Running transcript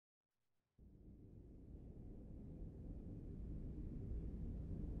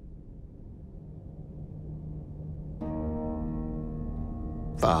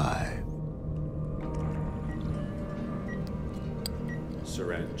5.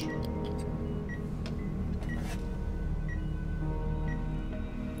 Syringe.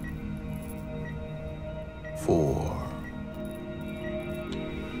 4.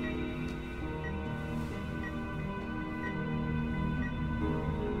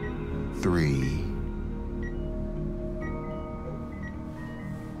 3.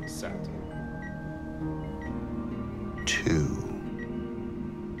 Set. 2.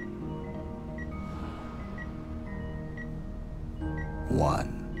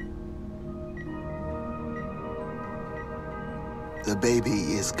 1. The baby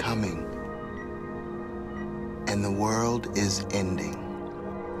is coming, and the world is ending.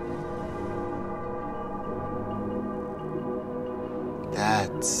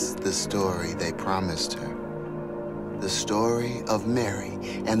 That's the story they promised her. The story of Mary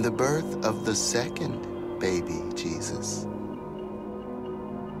and the birth of the second baby Jesus.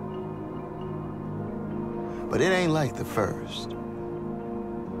 But it ain't like the first.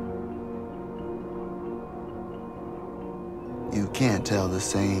 You can't tell the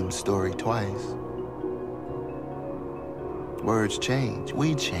same story twice. Words change,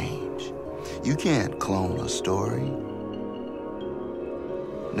 we change. You can't clone a story.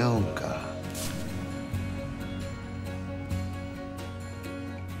 No, God.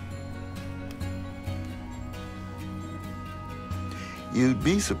 You'd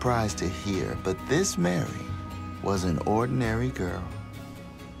be surprised to hear, but this Mary was an ordinary girl.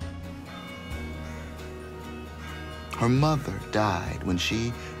 Her mother died when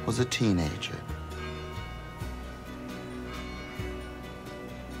she was a teenager.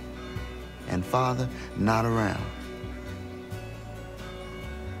 And father not around.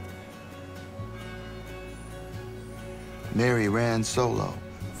 Mary ran solo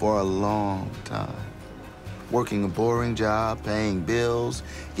for a long time, working a boring job, paying bills,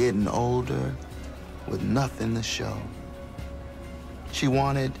 getting older, with nothing to show. She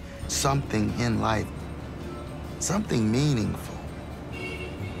wanted something in life, something meaningful.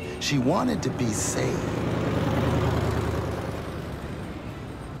 She wanted to be saved.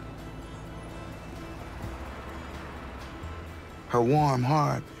 Her warm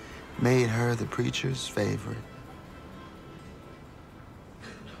heart made her the preacher's favorite.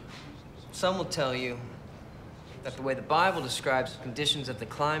 Some will tell you that the way the Bible describes the conditions of the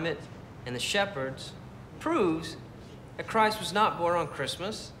climate and the shepherds proves that Christ was not born on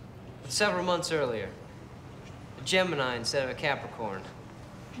Christmas, but several months earlier. A Gemini instead of a Capricorn.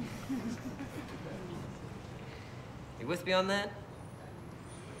 You with me on that?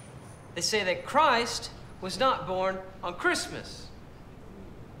 They say that Christ was not born on Christmas.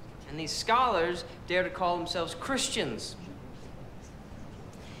 And these scholars dare to call themselves Christians.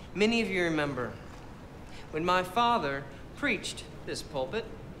 Many of you remember when my father preached this pulpit,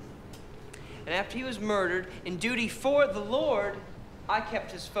 and after he was murdered in duty for the Lord, I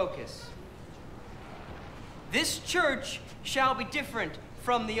kept his focus. This church shall be different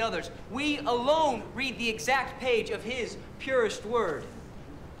from the others. We alone read the exact page of his purest word.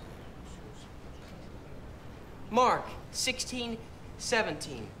 Mark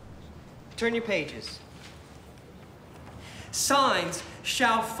 16:17. Turn your pages. Signs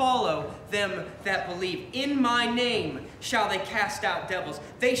shall follow them that believe. In my name shall they cast out devils.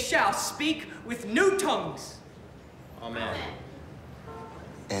 They shall speak with new tongues. Amen.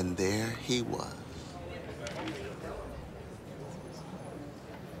 And there he was.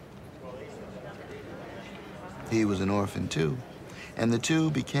 He was an orphan too, and the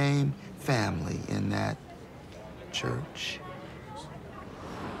two became family in that church.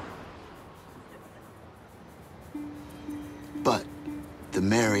 But the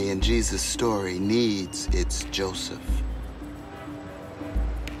Mary and Jesus story needs its Joseph.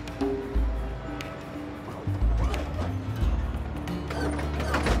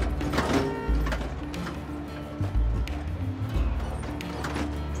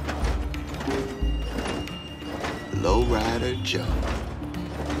 Lowrider Joe.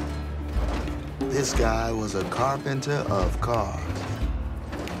 This guy was a carpenter of cars,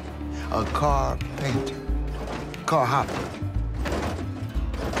 a car painter, car hopper.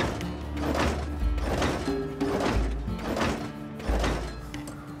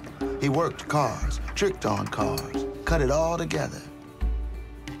 He worked cars, tricked on cars, cut it all together.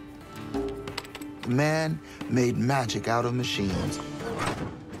 The man made magic out of machines.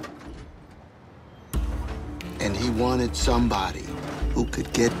 And he wanted somebody who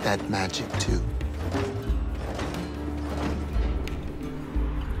could get that magic too.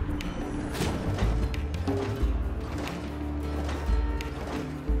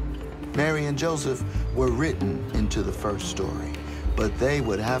 Mary and Joseph were written into the first story, but they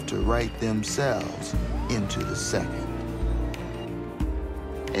would have to write themselves into the second.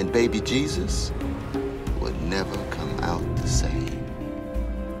 And baby Jesus would never come out the same.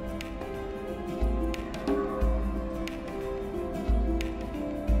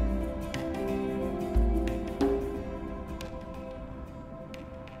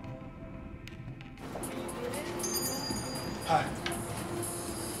 Hi.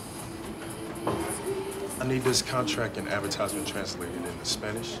 I need this contract and advertisement translated into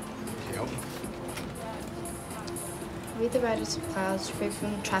Spanish. Can you help me? Read the riders of clouds, free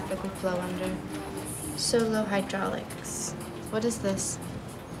from the traffic we flow under. Solo hydraulics. What is this?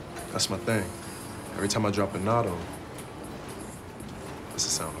 That's my thing. Every time I drop an auto, it's the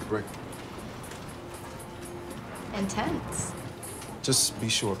sound of a brick. Intense. Just be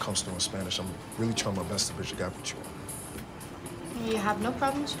sure it comes through in Spanish. I'm really trying my best to bridge the gap with you. You have no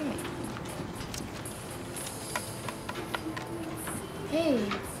problems for me. Hey,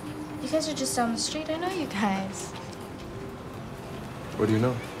 you guys are just down the street. I know you guys. What do you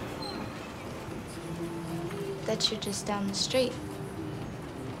know? That you're just down the street.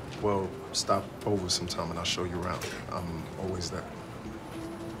 Well, stop over sometime and I'll show you around. I'm always there.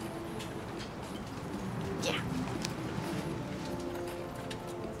 Yeah.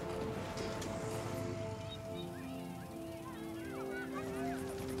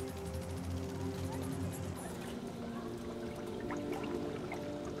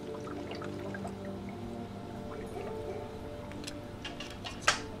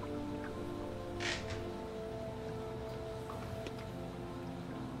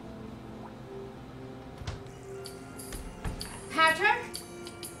 Patrick,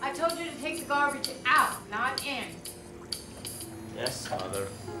 I told you to take the garbage out, not in. Yes, Mother.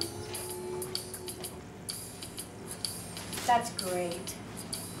 That's great.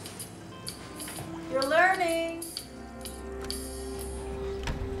 You're learning.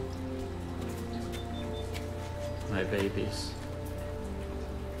 My babies.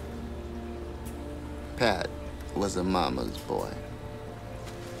 Pat was a mama's boy.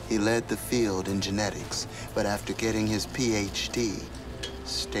 He led the field in genetics, but after getting his PhD,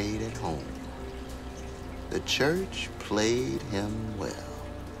 stayed at home. The church played him well.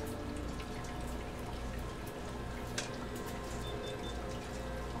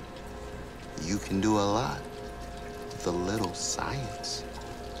 You can do a lot with a little science.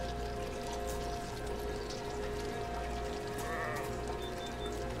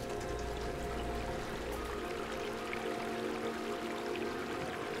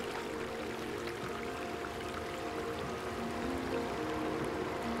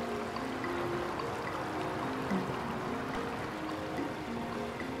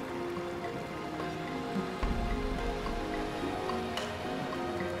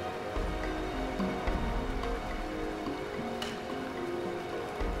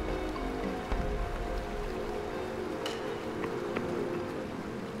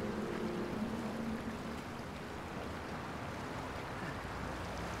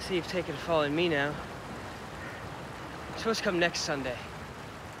 See, you've taken a fall in me now. You're supposed to come next Sunday.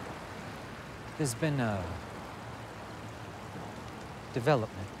 There's been a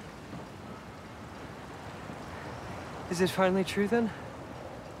development. Is it finally true, then?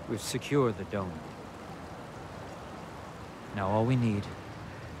 We've secured the dome. Now all we need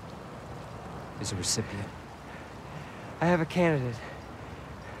is a recipient. I have a candidate.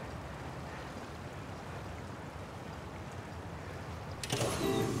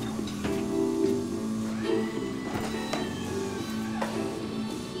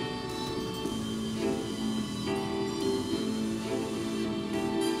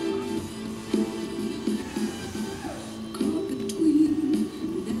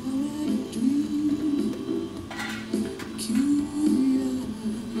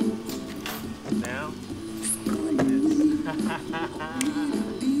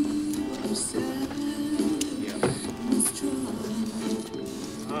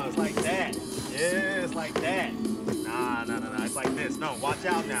 Oh, it's like that. Yeah, it's like that. Nah. It's like this. No, watch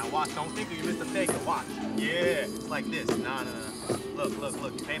out now. Watch. Don't think you missed a take. Watch. Yeah, it's like this. Nah. Look.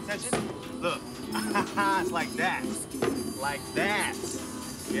 You paying attention? Look. It's like that. Like that.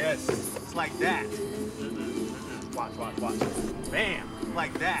 Yes, it's like that. Watch. Bam.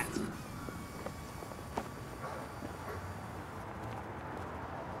 Like that.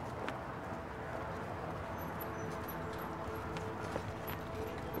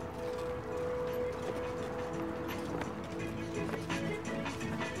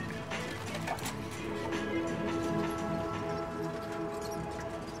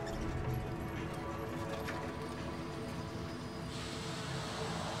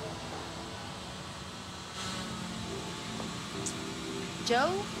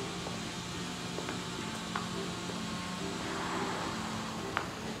 Joe?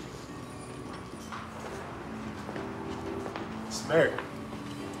 It's Mary.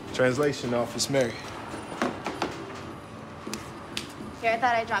 Translation office, Mary. Here, I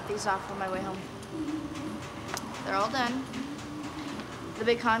thought I'd drop these off on my way home. They're all done. The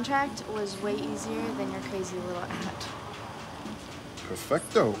big contract was way easier than your crazy little ad.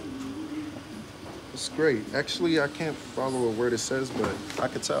 Perfecto. It's great. Actually, I can't follow a word it says, but I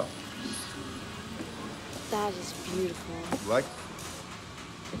could tell. That is beautiful. You like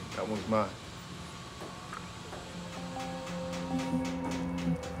it? That one's mine.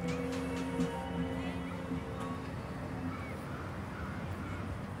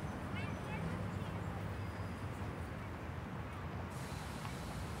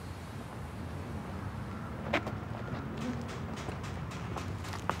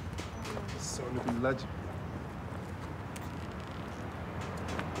 Soon to be legend.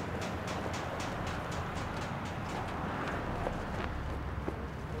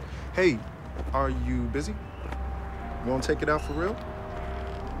 Hey, are you busy? You want to take it out for real?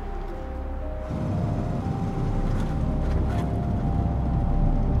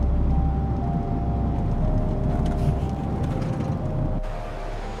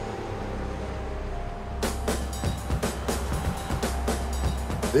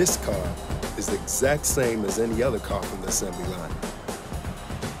 This car is the exact same as any other car from the assembly line.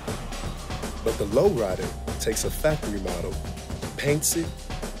 But the Lowrider takes a factory model, paints it,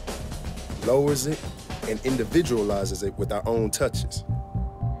 lowers it, and individualizes it with our own touches.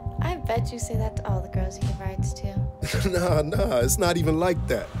 I bet you say that to all the girls he rides to. Nah, it's not even like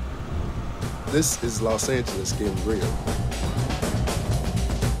that. This is Los Angeles getting real.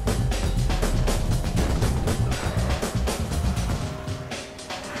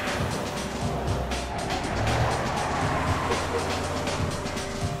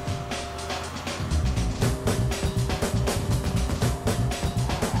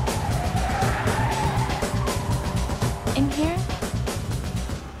 In here,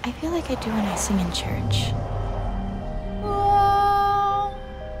 I feel like I do when I sing in church.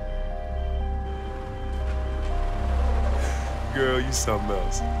 Girl, you something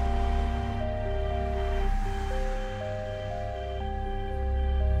else.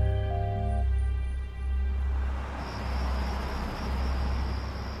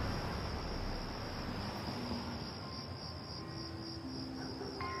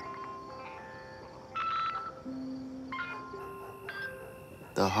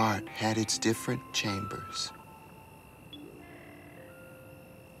 The heart had its different chambers.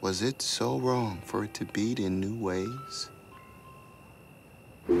 Was it so wrong for it to beat in new ways?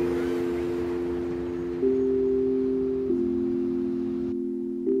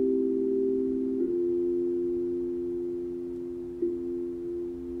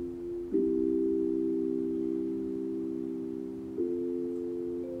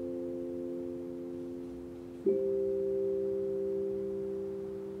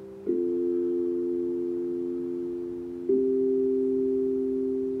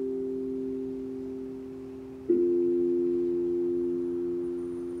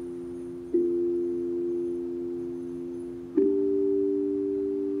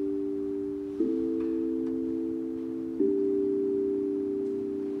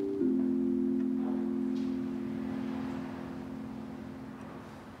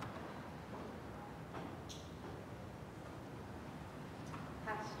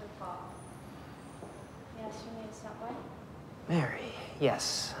 Mary,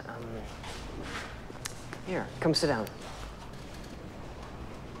 yes. Here, come sit down.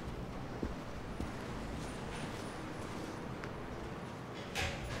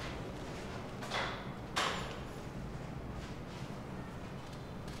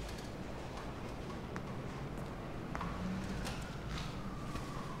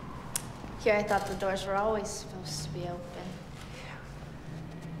 Here, I thought the doors were always supposed to be open.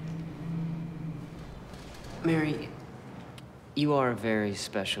 Mary, you are a very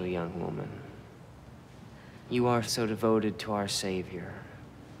special young woman. You are so devoted to our Savior.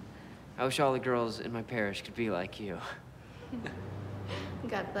 I wish all the girls in my parish could be like you.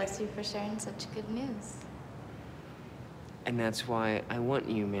 God bless you for sharing such good news. And that's why I want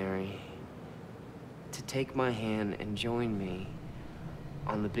you, Mary, to take my hand and join me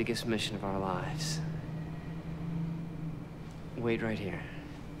on the biggest mission of our lives. Wait right here.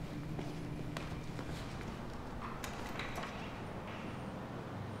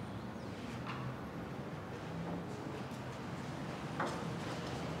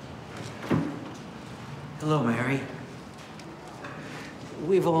 Hello, Mary.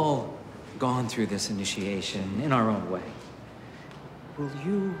 We've all gone through this initiation in our own way. Will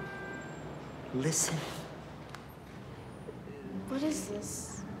you listen? What is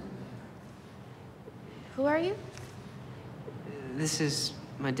this? Who are you? This is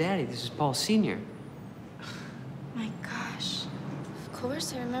my daddy. This is Paul Sr. My gosh. Of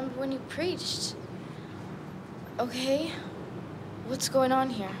course, I remember when you preached. Okay. What's going on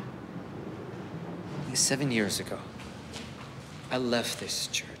here? 7 years ago, I left this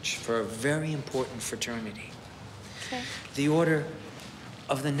church for a very important fraternity. Okay. The Order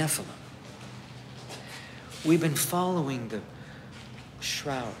of the Nephilim. We've been following the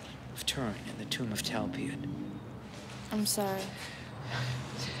Shroud of Turin and the Tomb of Talpiot. I'm sorry.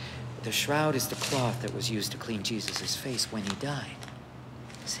 The shroud is the cloth that was used to clean Jesus' face when he died.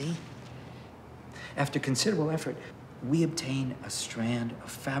 See? After considerable effort, we obtain a strand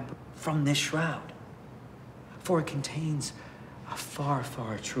of fabric from this shroud, for it contains a far,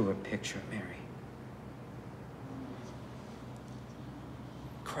 far truer picture, Mary.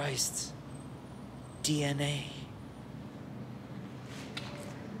 Christ's DNA.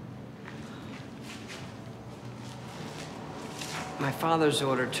 My father's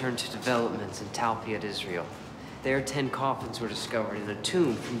order turned to developments in Talpiot, Israel. There, 10 coffins were discovered in a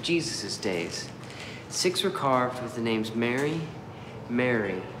tomb from Jesus' days. 6 were carved with the names Mary,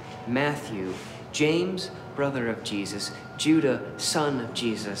 Mary, Matthew, James, brother of Jesus, Judah, son of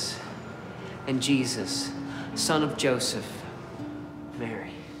Jesus, and Jesus, son of Joseph,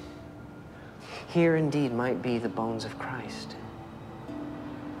 Mary. Here indeed might be the bones of Christ.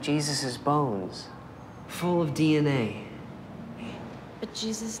 Jesus' bones, full of DNA. But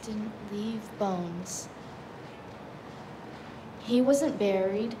Jesus didn't leave bones. He wasn't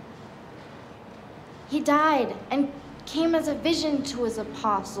buried. He died and came as a vision to his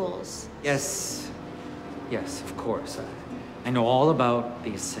apostles. Yes, of course. I know all about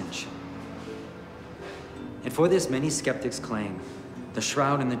the ascension. And for this, many skeptics claim the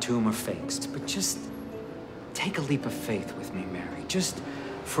shroud and the tomb are fakes. But just take a leap of faith with me, Mary, just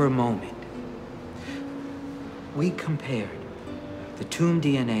for a moment. We compared the tomb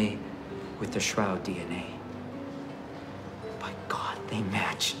DNA with the shroud DNA. By God, they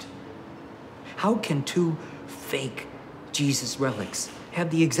matched. How can 2 fake Jesus relics have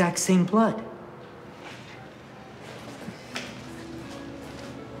the exact same blood?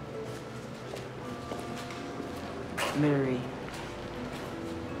 Mary,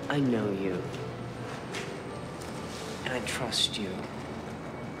 I know you, and I trust you.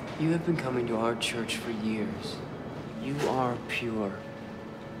 You have been coming to our church for years. You are pure,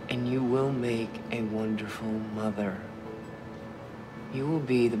 and you will make a wonderful mother. You will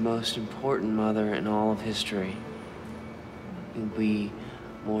be the most important mother in all of history. You'll be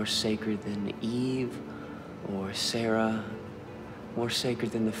more sacred than Eve or Sarah, more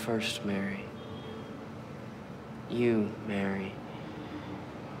sacred than the first Mary. You, Mary.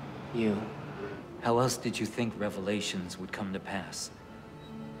 You. How else did you think Revelations would come to pass?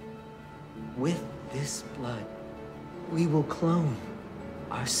 With this blood, we will clone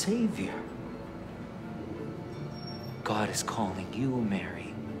our Savior. God is calling you,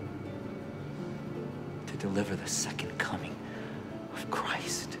 Mary, to deliver the second coming of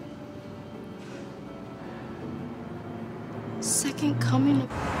Christ. Second coming of...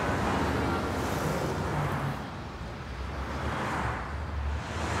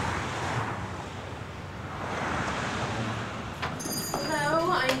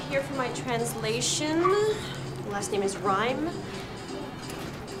 Hello, I'm here for my translation. Last name is Rhyme.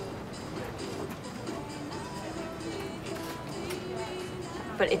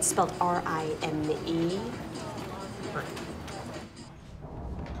 But it's spelled R-I-M-E.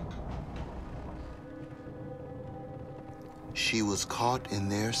 She was caught in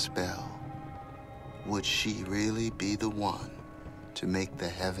their spell. Would she really be the one to make the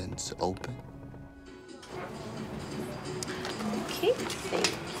heavens open? Okay, thank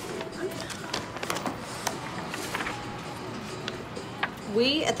you.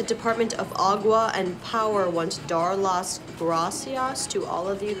 We at the Department of Agua and Power want dar las gracias to all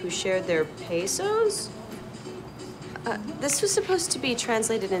of you who shared their pesos. This was supposed to be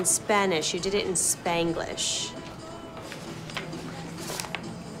translated in Spanish. You did it in Spanglish.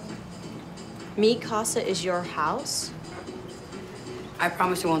 Mi casa is your house? I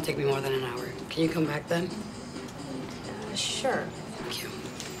promise it won't take me more than an hour. Can you come back then? Sure. Thank you.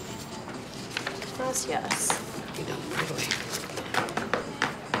 Gracias. Be done right away.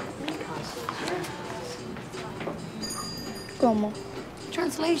 Mi casa is your house. ¿Cómo?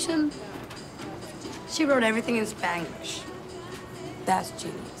 Translation. She wrote everything in Spanglish. That's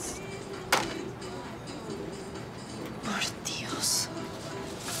genius. Por Dios.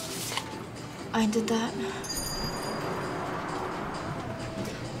 I did that.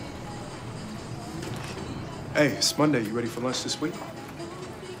 Hey, it's Monday. You ready for lunch this week?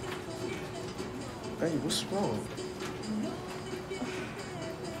 Hey, what's wrong?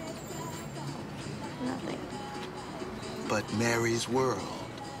 Nothing. But Mary's world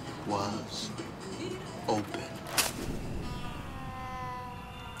was open.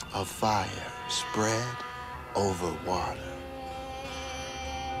 A fire spread over water.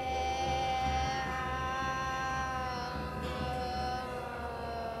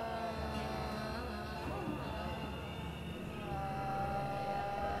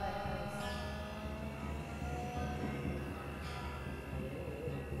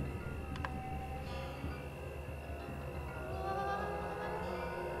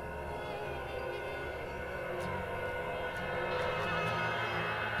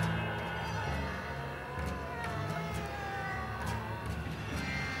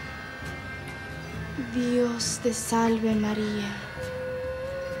 Dios te salve María.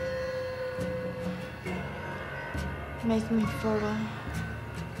 Make me fertile.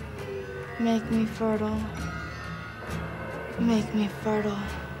 Make me fertile. Make me fertile.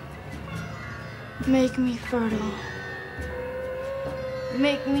 Make me fertile.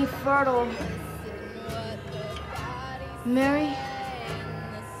 Make me fertile. Mary,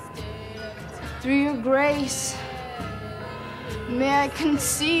 through your grace, may I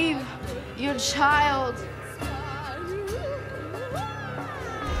conceive your child.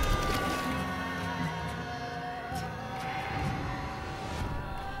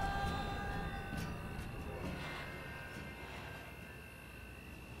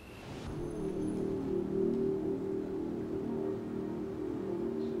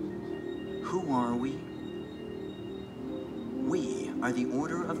 Who are we? We are the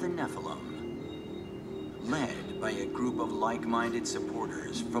Order of the Nephilim, led by a group of like-minded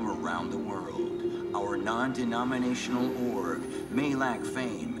supporters from around the world. Our non-denominational org may lack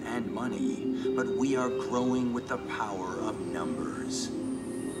fame and money, but we are growing with the power of numbers.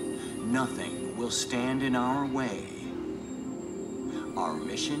 Nothing will stand in our way. Our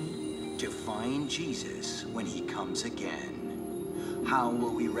mission? To find Jesus when he comes again. How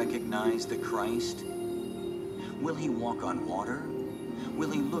will we recognize the Christ? Will he walk on water?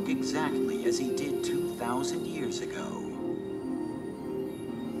 Will he look exactly as he did 2,000 years ago?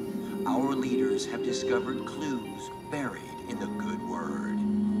 Our leaders have discovered clues buried in the good word.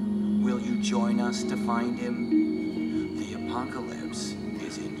 Will you join us to find him? The apocalypse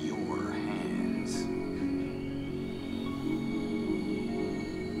is in your hands.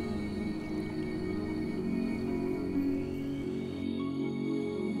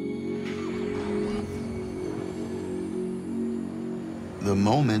 The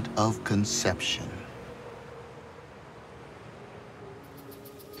moment of conception.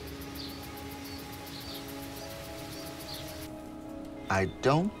 I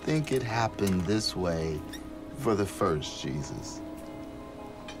don't think it happened this way for the first Jesus.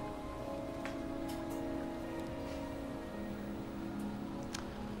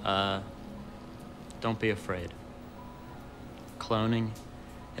 Don't be afraid. Cloning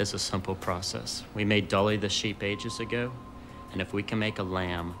is a simple process. We made Dolly the sheep ages ago, and if we can make a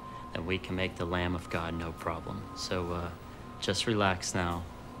lamb, then we can make the Lamb of God, no problem. So just relax now.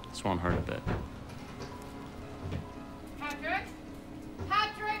 This won't hurt a bit. Patrick?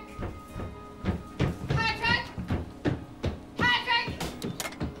 Patrick? Patrick? Patrick?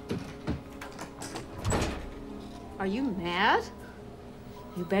 Are you mad?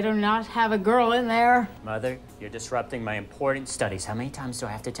 You better not have a girl in there. Mother, you're disrupting my important studies. How many times do I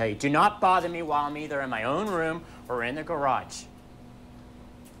have to tell you? Do not bother me while I'm either in my own room or in the garage.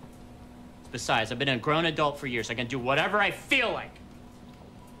 Besides, I've been a grown adult for years. I can do whatever I feel like.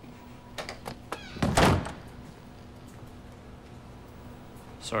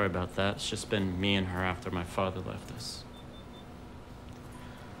 Sorry about that. It's just been me and her after my father left us.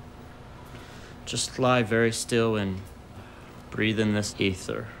 Just lie very still and breathe in this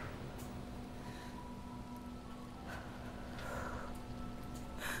ether.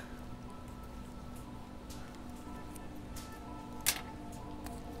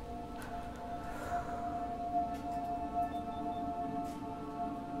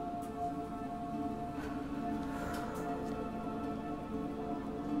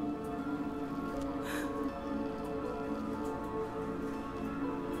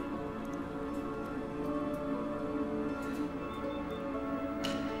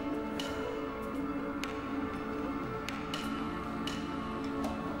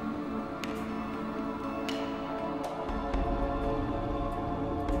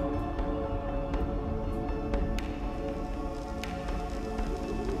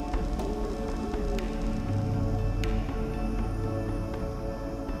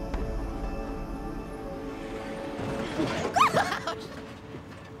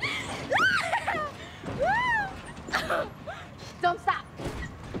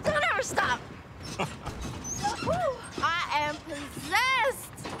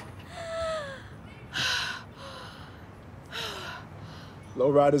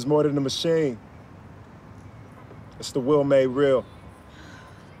 Lowrider's more than a machine. It's the will made real.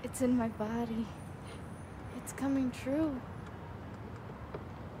 It's in my body. It's coming true.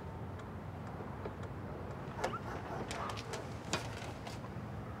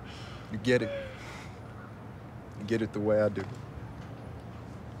 You get it. You get it the way I do.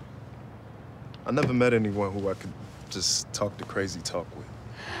 I never met anyone who I could just talk the crazy talk with.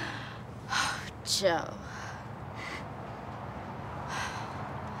 Joe.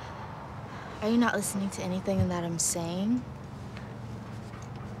 Are you not listening to anything that I'm saying?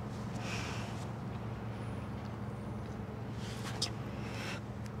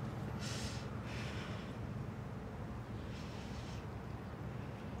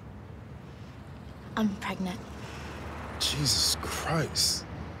 I'm pregnant. Jesus Christ.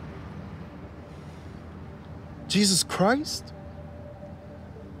 Jesus Christ?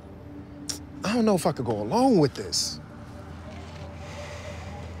 I don't know if I could go along with this.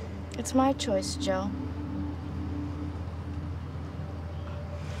 It's my choice, Joe.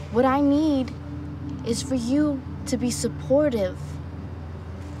 What I need is for you to be supportive.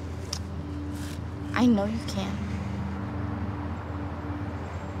 I know you can.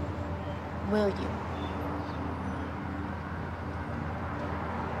 Will you?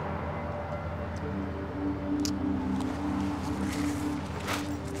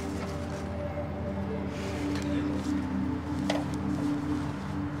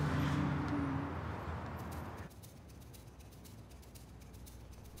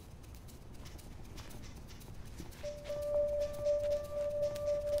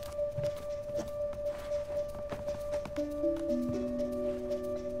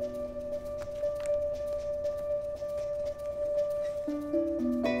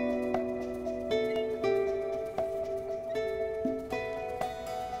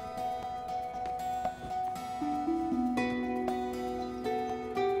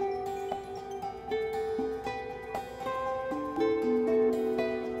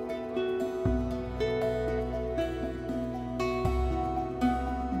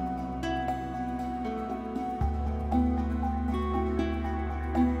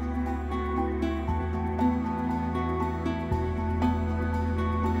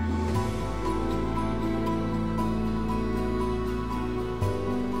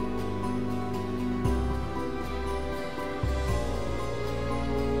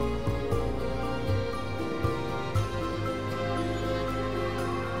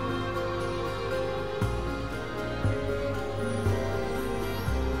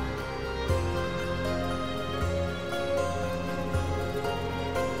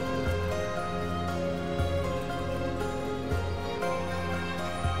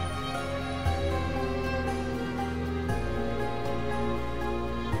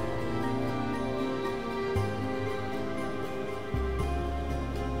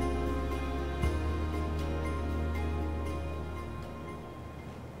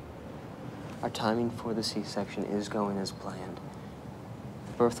 Our timing for the C-section is going as planned.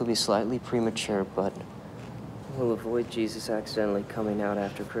 The birth will be slightly premature, but we'll avoid Jesus accidentally coming out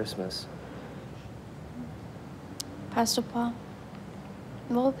after Christmas. Pastor Paul,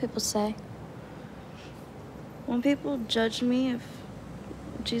 what will people say? Won't people judge me if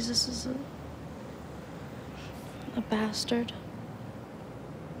Jesus is a bastard?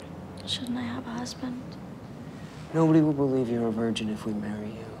 Shouldn't I have a husband? Nobody will believe you're a virgin if we marry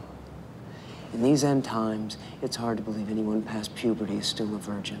you. In these end times, it's hard to believe anyone past puberty is still a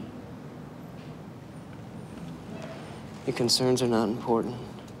virgin. Your concerns are not important.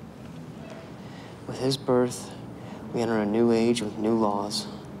 With his birth, we enter a new age with new laws.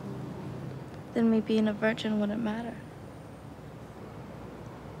 Then me being a virgin wouldn't matter.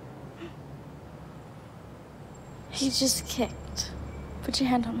 He just kicked. Put your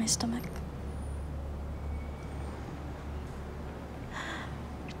hand on my stomach.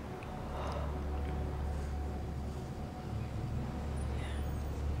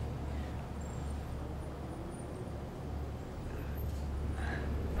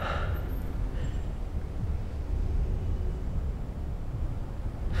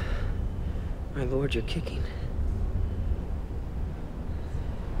 My lord, you're kicking.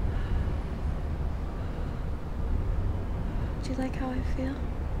 Do you like how I feel?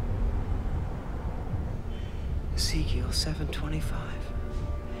 Ezekiel 7:25.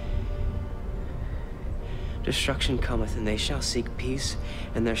 Destruction cometh, and they shall seek peace,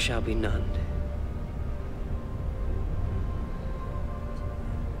 and there shall be none.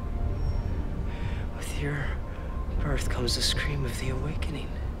 With your birth comes the scream of the awakening.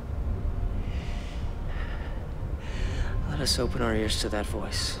 Let us open our ears to that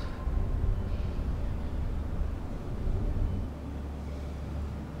voice.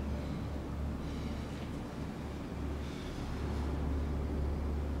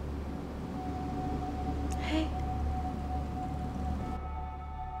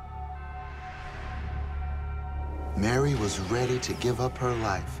 Mary was ready to give up her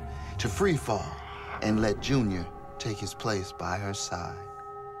life, to free fall, and let Junior take his place by her side.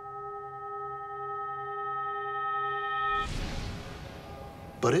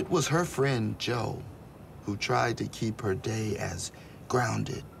 But it was her friend Joe who tried to keep her day as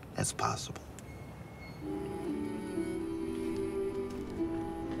grounded as possible.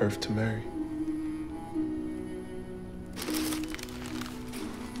 Earth to Mary.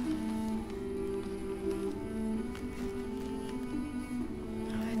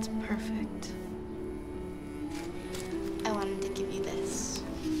 Oh, it's perfect. I wanted to give you this.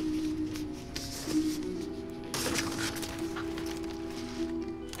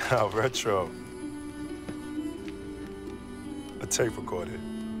 How retro. A tape recorder.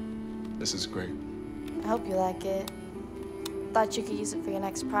 This is great. I hope you like it. Thought you could use it for your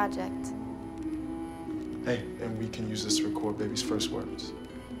next project. Hey, and we can use this to record baby's first words.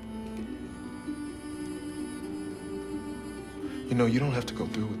 You know, you don't have to go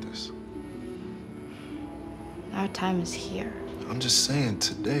through with this. Our time is here. I'm just saying,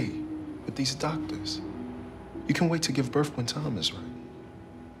 today, with these doctors, you can wait to give birth when time is right.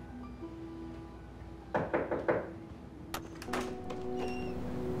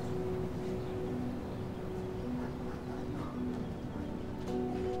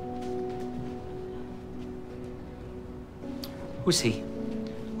 Who's he?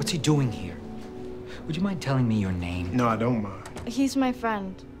 What's he doing here? Would you mind telling me your name? No, I don't mind. He's my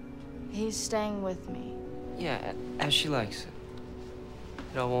friend. He's staying with me. Yeah, as she likes it.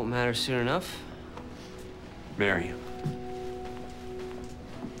 It all won't matter soon enough. Mary,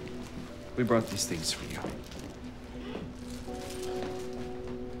 we brought these things for you.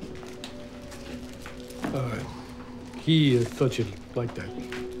 He thought you'd like that.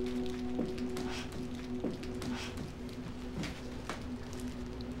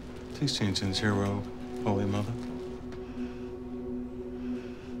 Please change into your robe, Holy Mother.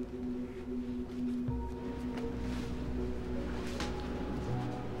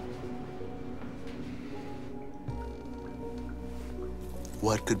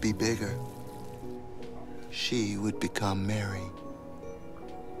 What could be bigger? She would become Mary,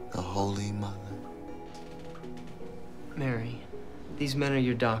 the Holy Mother. Mary, these men are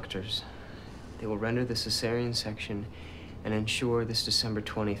your doctors. They will render the cesarean section and ensure this December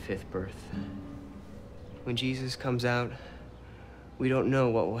 25th birth. When Jesus comes out, we don't know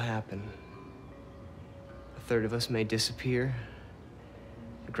what will happen. A third of us may disappear.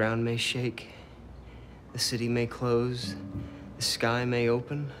 The ground may shake. The city may close. The sky may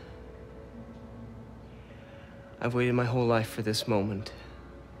open. I've waited my whole life for this moment.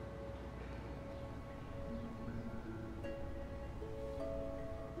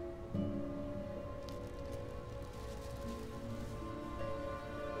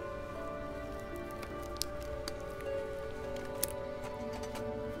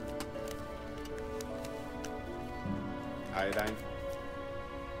 Iodine.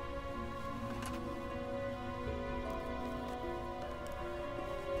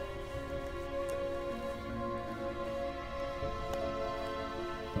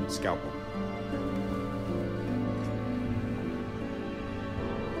 Scalpel.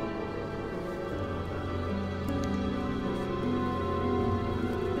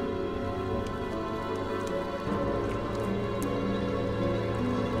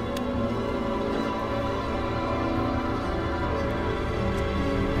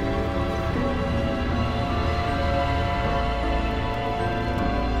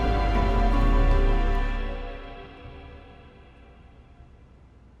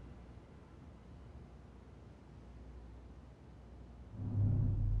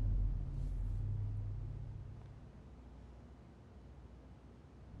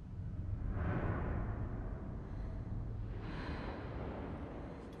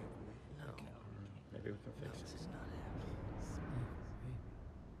 Maybe we can fix it.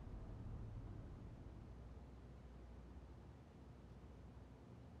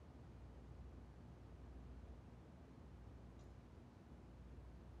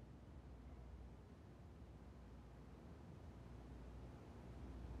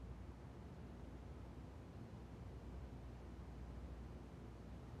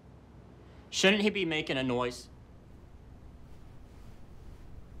 Shouldn't he be making a noise?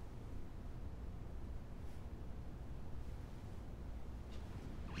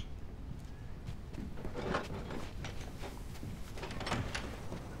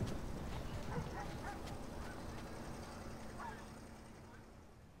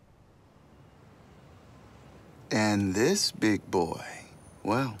 And this big boy,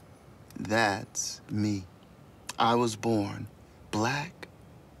 well, that's me. I was born black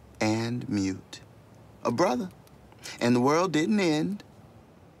and mute. A brother, And the world didn't end.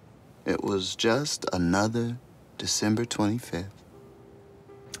 It was just another December 25th.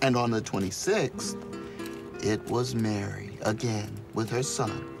 And on the 26th, it was Mary again with her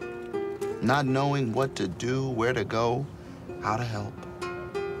son, not knowing what to do, where to go, how to help.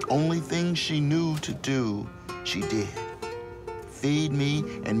 Only thing she knew to do, she did. Feed me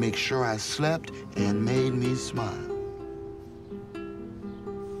and make sure I slept and made me smile.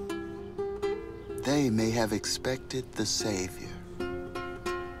 They may have expected the Savior,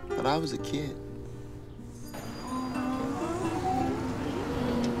 but I was a kid.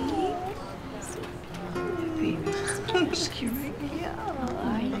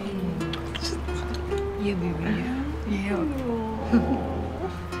 Yeah, baby. Yeah.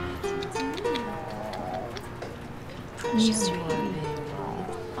 Precious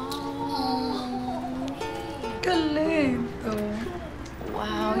Qué lindo.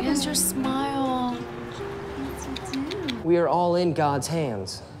 Wow, here's your smile. We are all in God's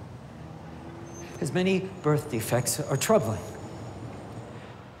hands. His many birth defects are troubling.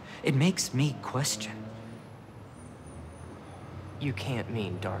 It makes me question. You can't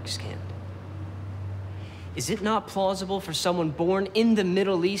mean dark-skinned. Is it not plausible for someone born in the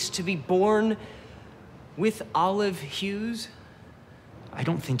Middle East to be born with olive hues? I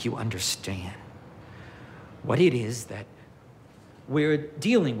don't think you understand what it is that we're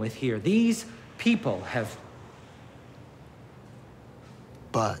dealing with here. These people have...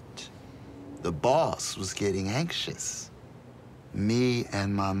 But the boss was getting anxious. Me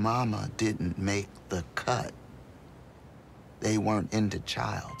and my mama didn't make the cut. They weren't into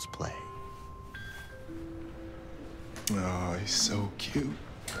child's play. Oh, he's so cute.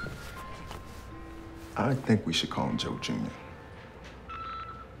 I think we should call him Joe Jr.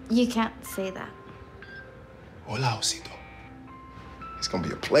 You can't say that. Hola, Osito. He's gonna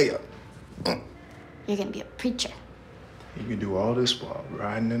be a player. You're gonna be a preacher. You can do all this while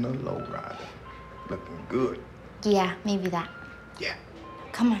riding in a lowrider. Looking good. Yeah, maybe that. Yeah.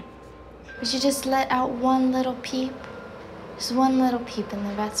 Come on. We should just let out one little peep. Just one little peep and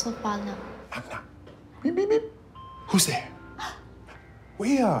the rest will follow. I'm not. Beep, beep, beep. Who's there?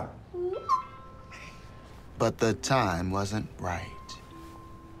 We are. But the time wasn't right.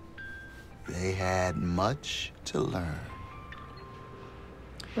 They had much to learn.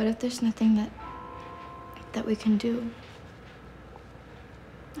 What if there's nothing that we can do?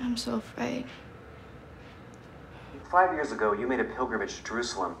 I'm so afraid. 5 years ago, you made a pilgrimage to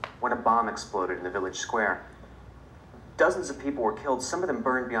Jerusalem when a bomb exploded in the village square. Dozens of people were killed, some of them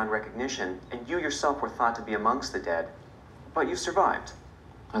burned beyond recognition, and you yourself were thought to be amongst the dead. But you survived.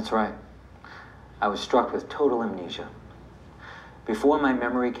 That's right. I was struck with total amnesia. Before my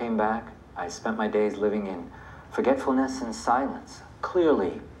memory came back, I spent my days living in forgetfulness and silence,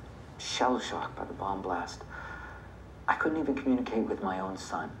 clearly shell-shocked by the bomb blast. I couldn't even communicate with my own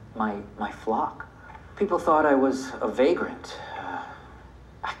son, my flock. People thought I was a vagrant.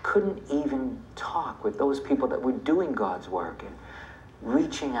 I couldn't even talk with those people that were doing God's work and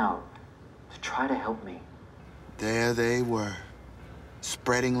reaching out to try to help me. There they were,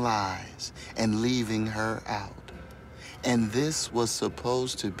 spreading lies and leaving her out. And this was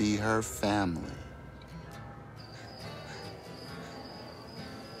supposed to be her family.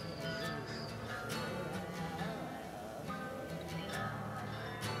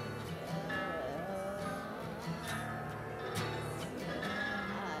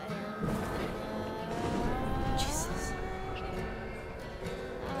 Jesus.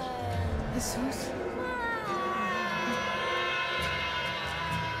 Jesus.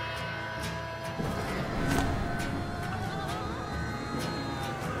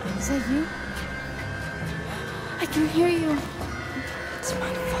 Is that you? I can hear you. It's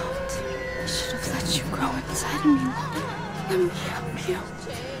my fault. I should have let you grow inside of me longer. Let me help you.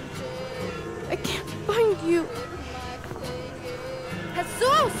 I can't find you.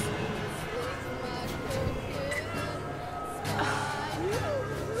 Jesus!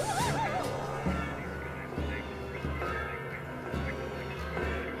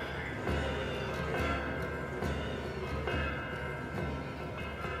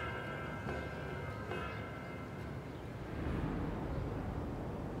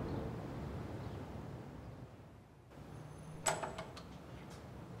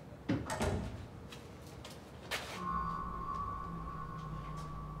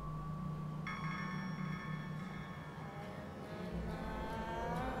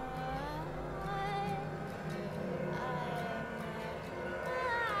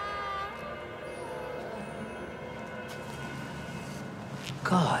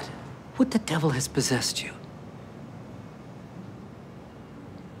 God, what the devil has possessed you?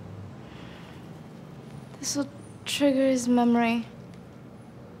 This'll trigger his memory.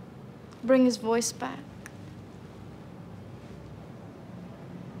 Bring his voice back.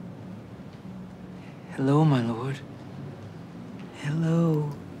 Hello, my lord.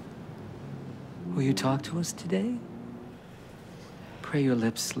 Hello. Will you talk to us today? Pray your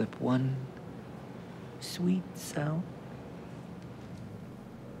lips slip one sweet sound.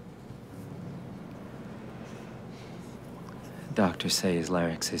 Doctors say his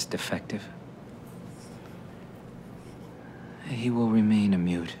larynx is defective. He will remain a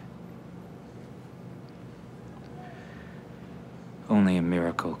mute. Only a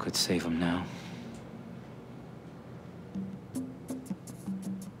miracle could save him now.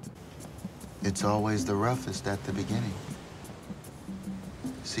 It's always the roughest at the beginning.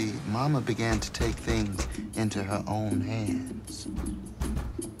 See, Mama began to take things into her own hands.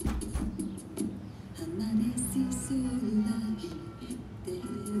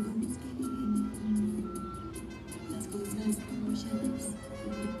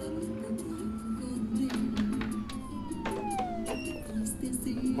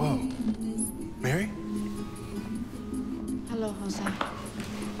 Whoa. Mary? Hello, Jose.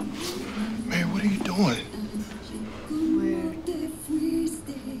 Mary, what are you doing? We're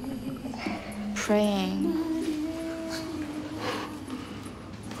praying.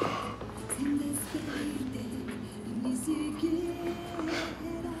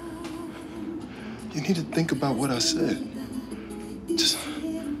 You need to think about what I said.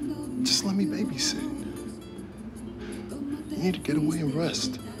 Just let me babysit. You need to get away and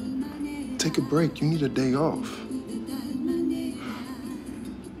rest. Take a break. You need a day off.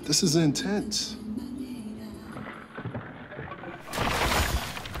 This is intense.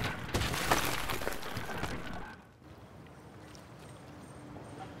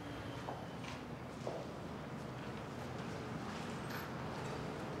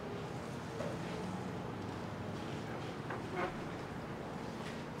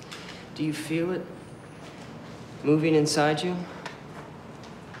 Do you feel it moving inside you?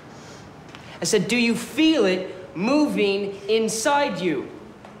 I said, do you feel it moving inside you?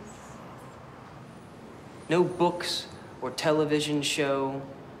 No books or television show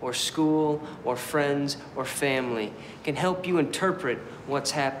or school or friends or family can help you interpret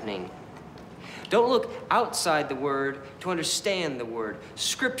what's happening. Don't look outside the Word to understand the Word.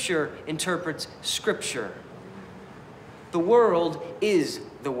 Scripture interprets Scripture. The world is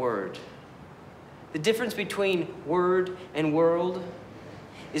the Word. The difference between word and world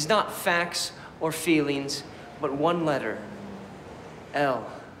is not facts or feelings, but one letter, L.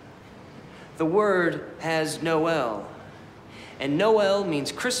 The Word has no L. And Noel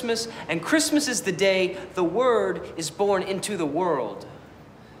means Christmas, and Christmas is the day the Word is born into the world.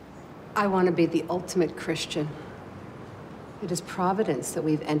 I want to be the ultimate Christian. It is providence that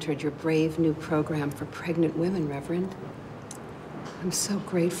we've entered your brave new program for pregnant women, Reverend. I'm so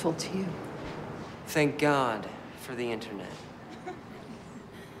grateful to you. Thank God for the internet.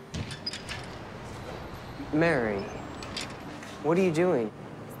 Mary, what are you doing?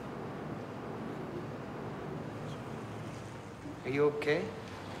 Are you okay?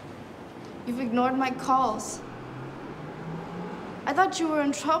 You've ignored my calls. I thought you were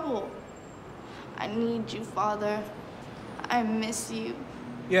in trouble. I need you, Father. I miss you.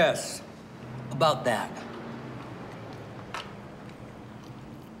 Yes, about that.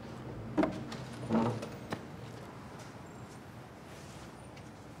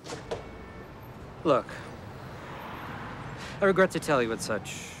 Look, I regret to tell you it's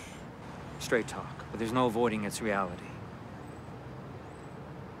such straight talk, but there's no avoiding its reality.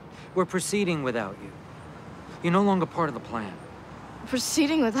 We're proceeding without you. You're no longer part of the plan.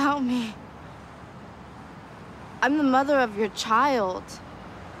 Proceeding without me. I'm the mother of your child.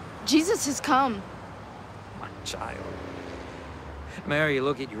 Jesus has come. My child. Mary,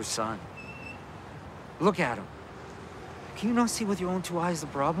 look at your son. Look at him. Can you not see with your own two eyes the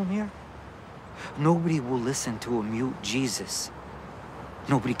problem here? Nobody will listen to a mute Jesus.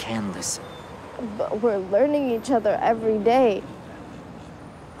 Nobody can listen. But we're learning each other every day.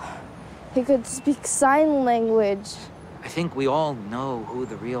 He could speak sign language. I think we all know who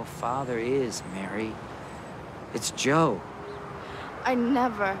the real father is, Mary. It's Joe. I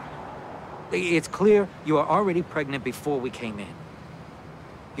never. It's clear you are already pregnant before we came in.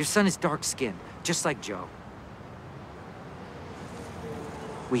 Your son is dark-skinned, just like Joe.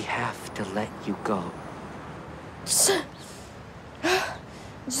 We have to let you go. Just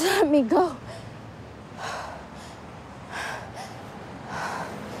let me go.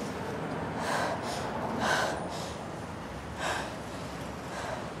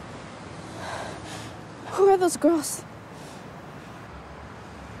 Who are those girls?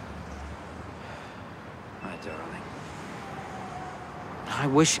 My darling.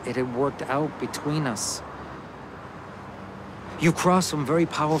 wish it had worked out between us. You crossed some very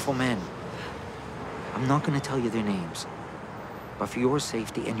powerful men. I'm not gonna tell you their names, but for your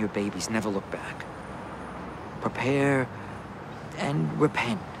safety and your baby's, never look back. Prepare and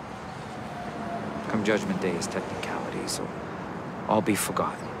repent. Come Judgment Day is technicality, so all be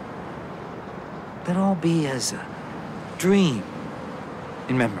forgotten. Let all be as a dream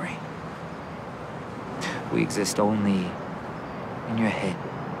in memory. We exist only in your head.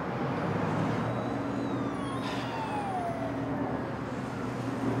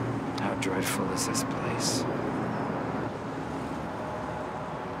 How dreadful is this place?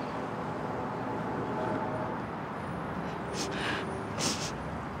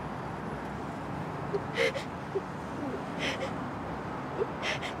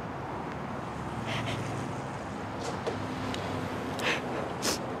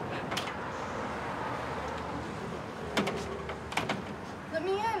 Let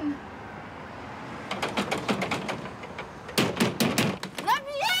me in. Let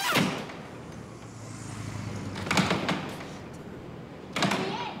me in!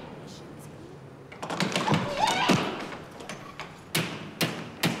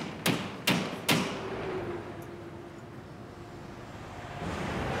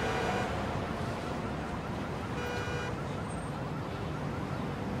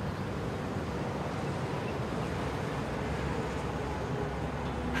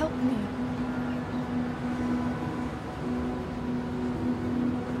 Help me.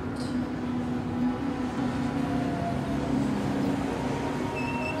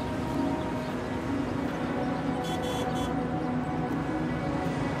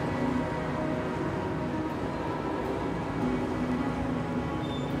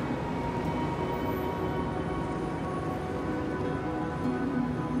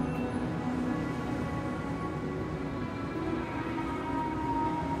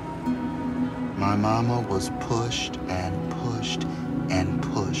 My mama was pushed and pushed and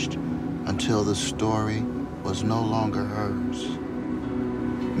pushed until the story was no longer hers.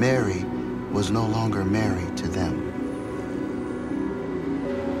 Mary was no longer Mary to them.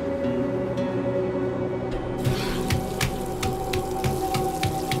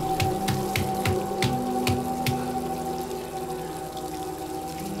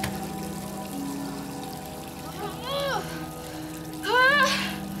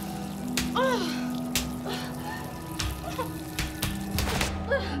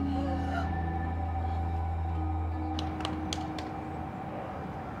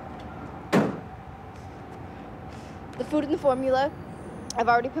 The food and the formula, I've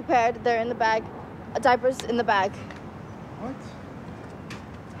already prepared. They're in the bag. Diapers in the bag. What?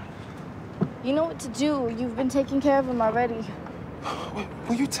 You know what to do. You've been taking care of him already.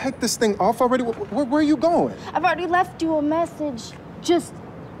 Will you take this thing off already? Where are you going? I've already left you a message. Just...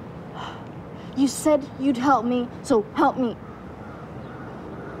 You said you'd help me, so help me.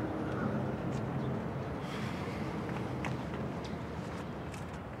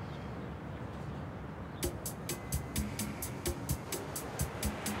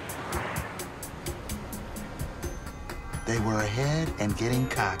 They were ahead and getting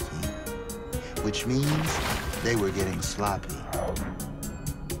cocky, which means they were getting sloppy.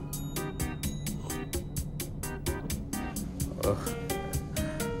 Oh,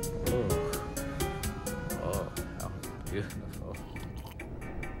 how beautiful.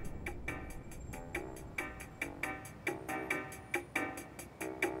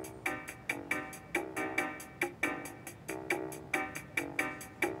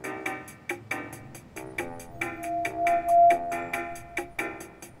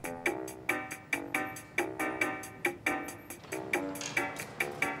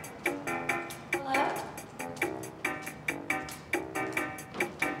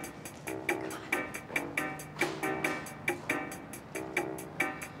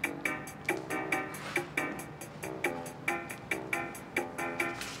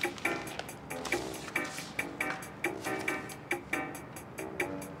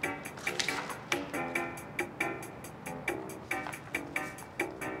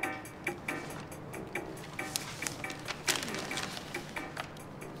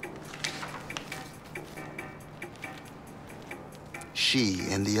 She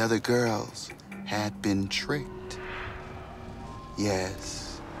and the other girls had been tricked.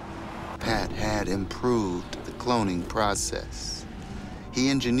 Yes, Pat had improved the cloning process. He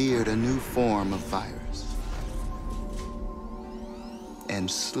engineered a new form of virus and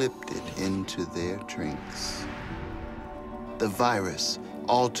slipped it into their drinks. The virus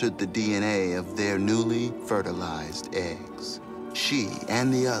altered the DNA of their newly fertilized eggs. She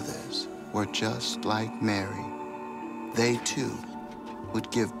and the others were just like Mary. They, too, would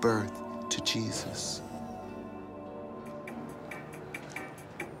give birth to Jesus.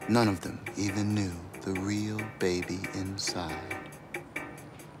 None of them even knew the real baby inside.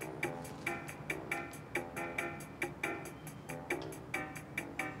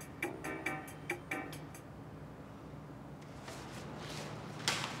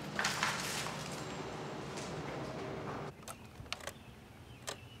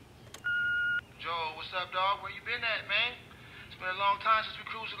 Joe, what's up, dog? Where you been at, man? It's been a long time since we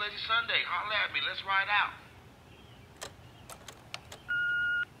cruised with Lazy Sunday. Holla at me. Let's ride out.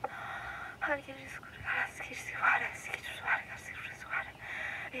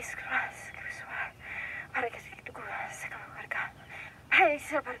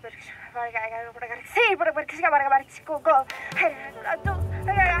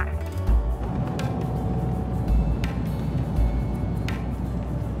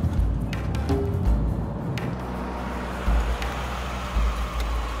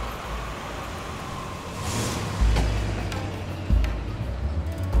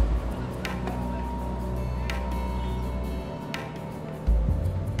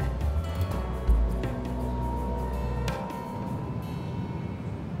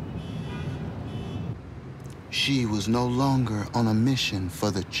 She was no longer on a mission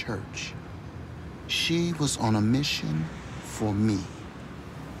for the church. She was on a mission for me,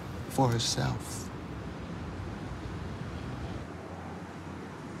 for herself.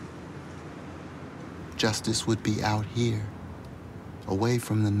 Justice would be out here, away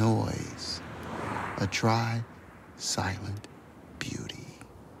from the noise, a dry, silent beauty.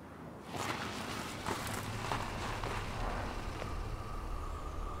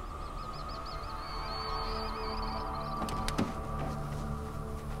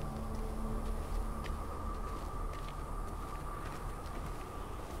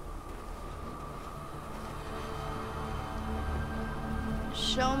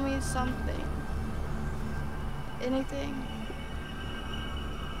 Show me something. Anything.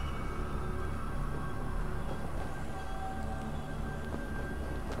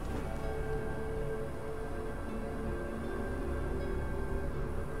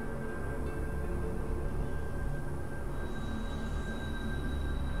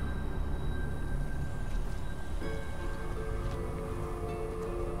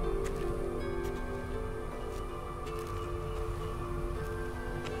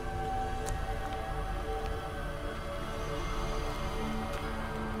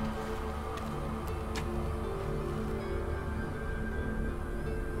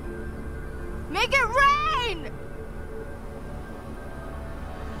 Make it rain!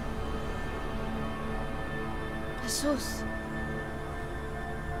 Jesus.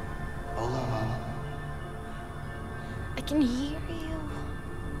 Hola, Mama. I can hear you.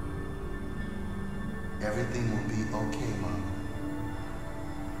 Everything will be okay, Mama.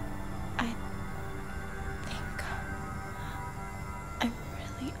 I think I'm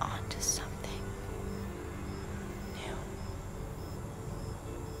really onto something new.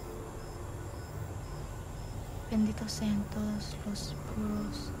 Benditos sean todos los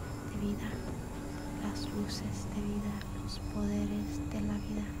puros de vida, las luces de vida, los poderes de la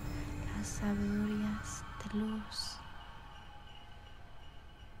vida, las sabidurías de luz.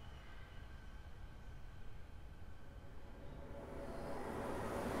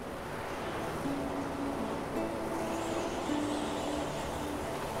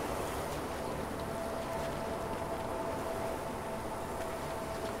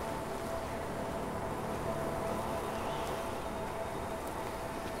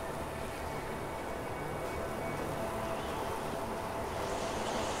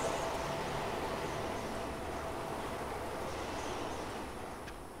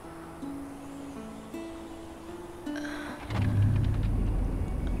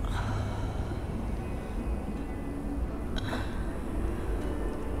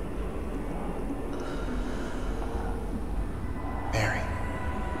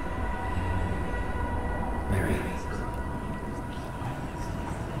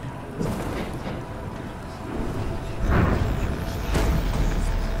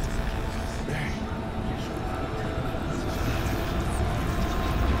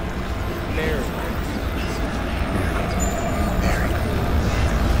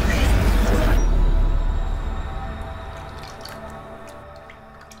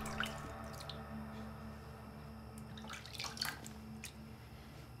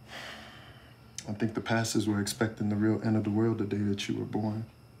 I think the pastors were expecting the real end of the world the day that you were born.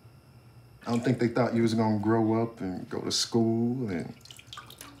 I don't think they thought you was gonna grow up and go to school and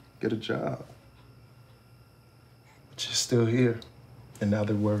get a job. But you're still here, and now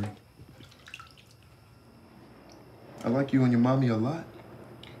they're worried. I like you and your mommy a lot.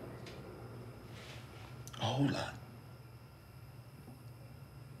 A whole lot.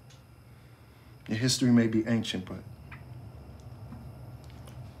 Your history may be ancient, but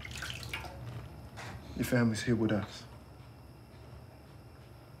your family's here with us.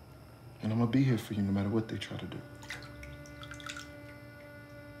 And I'm gonna be here for you no matter what they try to do.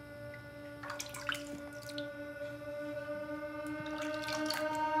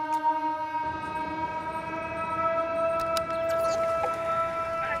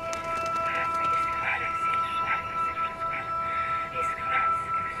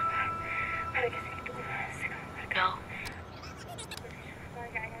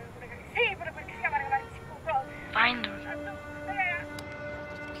 Find her.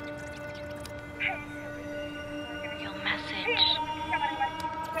 Your message.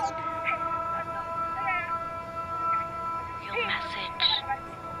 Your message.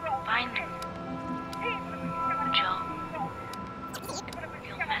 Find her. Joe.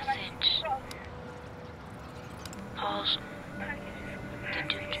 Your message. Pause. The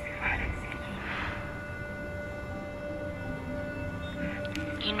dude.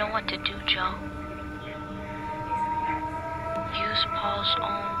 You know what to do, Joe. Use Paul's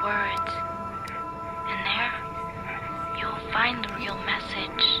own words. And there, you'll find the real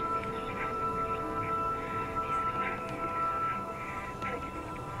message.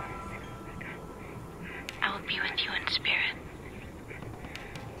 I will be with you in spirit.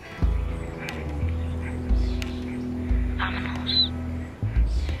 Vámonos.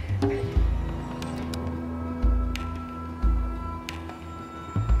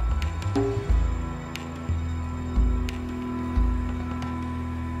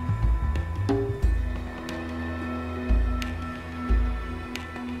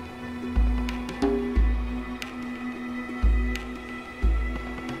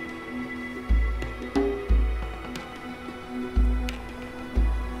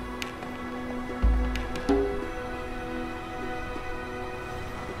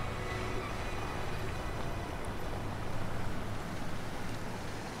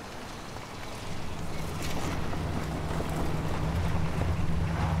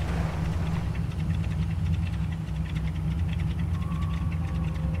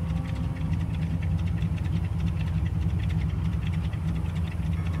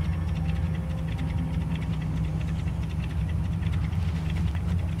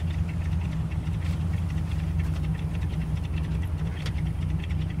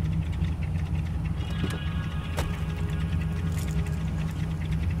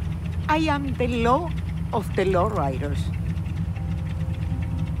 I am the law of the lowriders.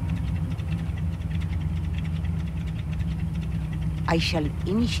 I shall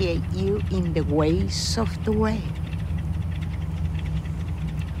initiate you in the ways of the way.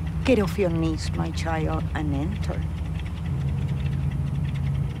 Get off your knees, my child, and enter.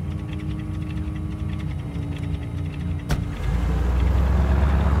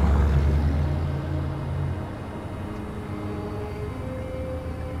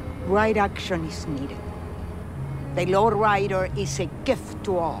 Right action is needed. The lowrider is a gift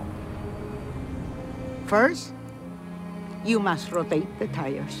to all. First, you must rotate the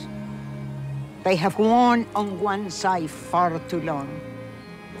tires. They have worn on one side far too long.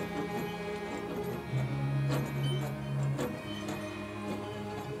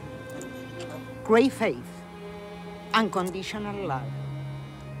 Great faith, unconditional love,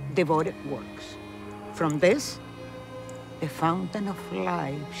 devoted works. From this, the fountain of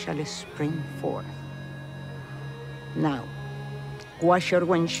life shall spring forth. Now, wash your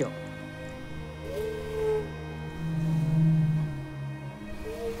windshield.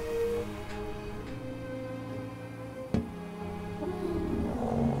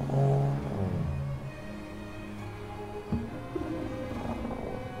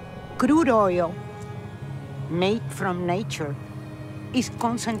 Crude oil, made from nature, is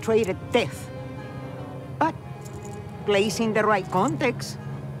concentrated death. But placed in the right context,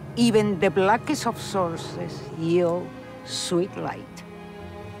 even the blackest of sources yield sweet light.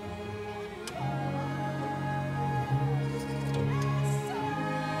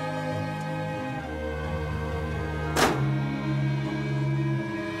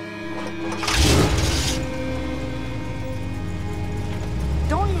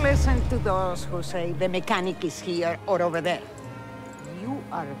 Don't listen to those who say the mechanic is here or over there. You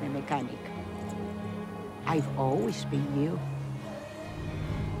are the mechanic. I've always been you.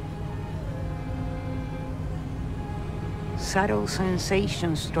 Subtle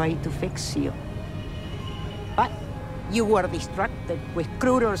sensations try to fix you. But you were distracted with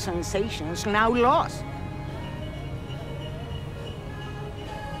cruder sensations, now lost.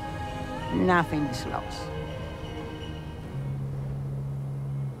 Nothing is lost.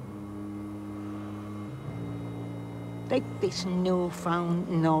 Let this newfound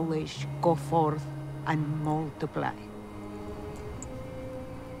knowledge go forth and multiply.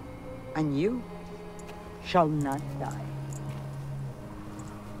 And you shall not die.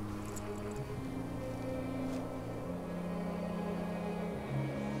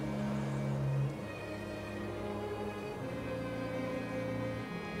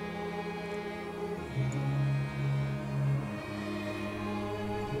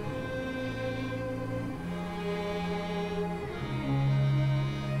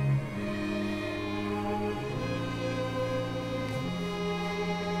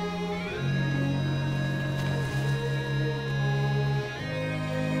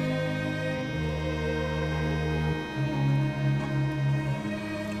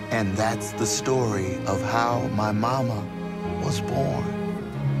 And that's the story of how my mama was born.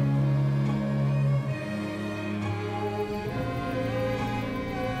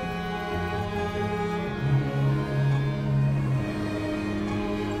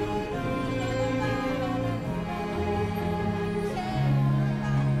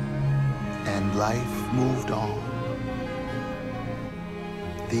 And life moved on.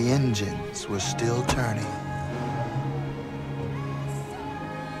 The engines were still turning.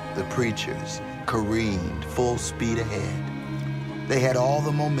 The preachers careened full speed ahead. They had all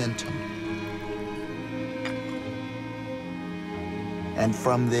the momentum. And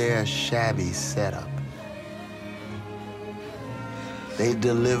from their shabby setup, they'd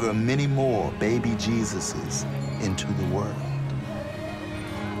deliver many more baby Jesuses into the world.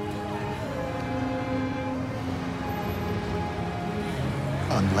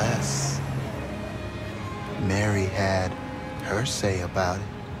 Unless Mary had her say about it.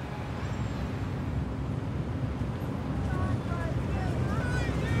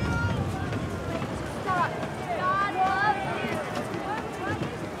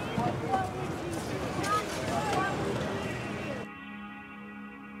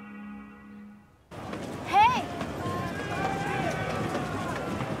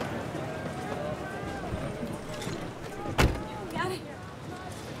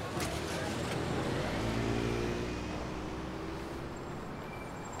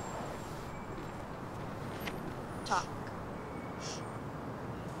 Talk.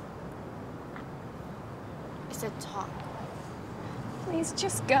 I said talk. Please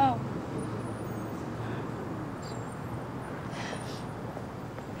just go.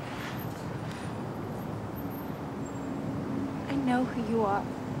 I know who you are.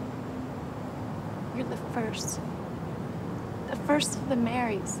 You're the first. The first of the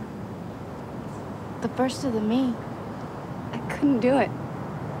Marys. The first of the me. I couldn't do it.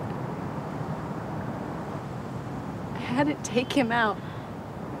 I had to take him out.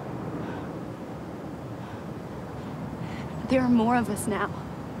 There are more of us now.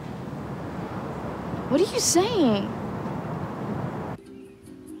 What are you saying?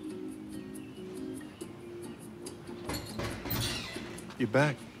 You're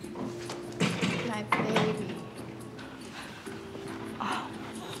back. My baby. Oh.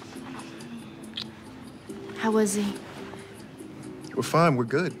 How was he? We're fine, we're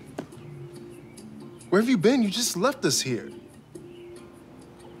good. Where have you been? You just left us here.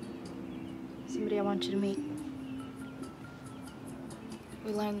 Somebody I want you to meet.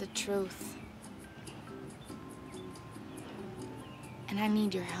 We learned the truth. And I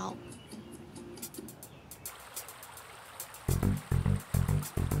need your help.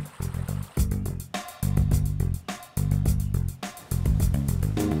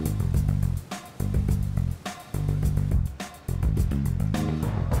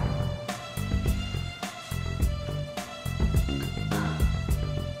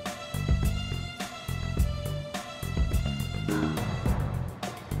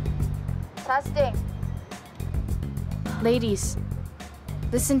 Testing. Ladies,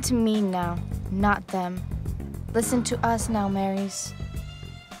 listen to me now, not them. Listen to us now, Marys.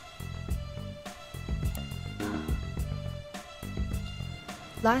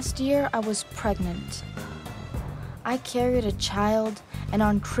 Last year, I was pregnant. I carried a child, and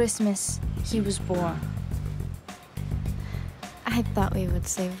on Christmas, he was born. I thought we would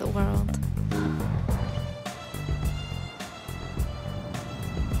save the world.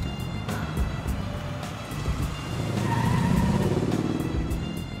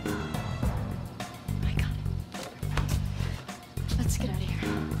 Let's get out of here.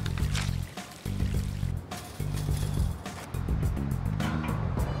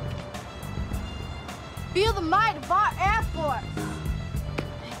 Feel the might of our Air Force!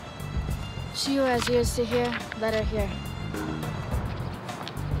 She who has ears to hear, let her hear.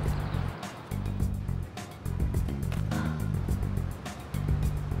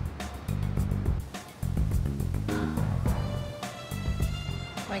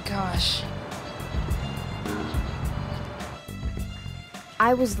 my gosh.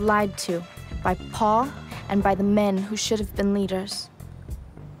 I was lied to by Paul and by the men who should have been leaders.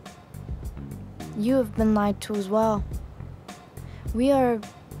 You have been lied to as well. We are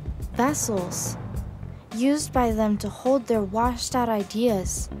vessels, used by them to hold their washed-out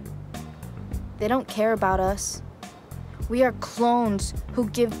ideas. They don't care about us. We are clones who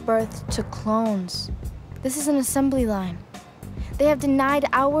give birth to clones. This is an assembly line. They have denied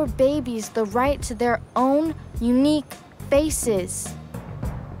our babies the right to their own unique faces.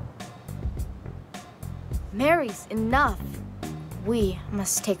 Mary's enough. We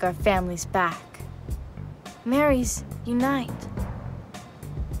must take our families back. Mary's, unite.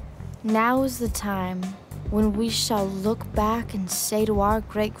 Now is the time when we shall look back and say to our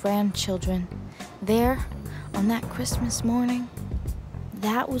great-grandchildren, there, on that Christmas morning,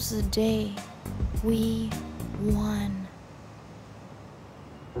 that was the day we won.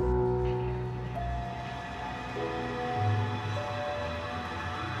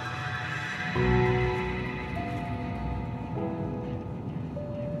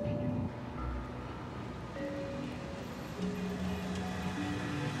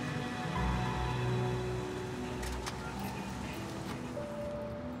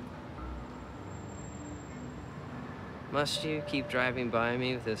 Must you keep driving by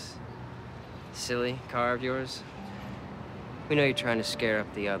me with this silly car of yours? We know you're trying to scare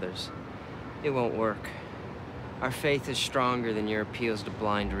up the others. It won't work. Our faith is stronger than your appeals to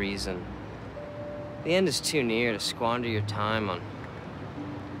blind reason. The end is too near to squander your time on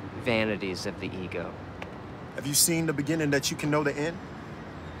vanities of the ego. Have you seen the beginning that you can know the end?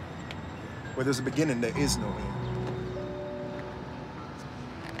 Where there's a beginning, there is no end.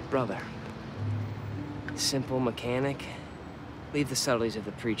 Brother, simple mechanic, leave the subtleties of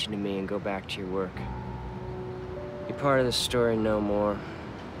the preaching to me and go back to your work. You're part of the story no more.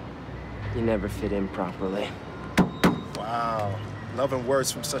 You never fit in properly. Wow, loving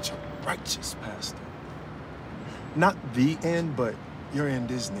words from such a righteous pastor. Not the end, but your end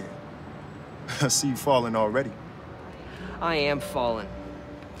is near. I see you falling already. I am fallen.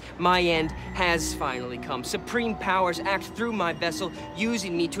 My end has finally come. Supreme powers act through my vessel,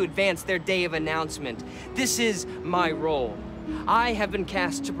 using me to advance their day of announcement. This is my role. I have been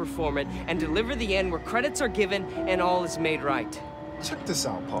cast to perform it and deliver the end where credits are given and all is made right. Check this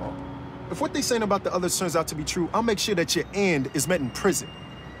out, Paul. If what they saying about the others turns out to be true, I'll make sure that your end is met in prison.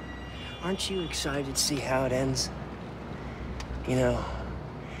 Aren't you excited to see how it ends? You know,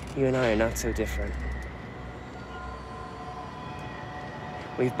 you and I are not so different.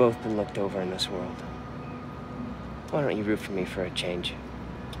 We've both been looked over in this world. Why don't you root for me for a change?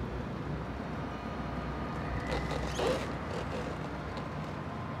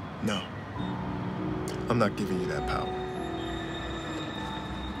 No. I'm not giving you that power.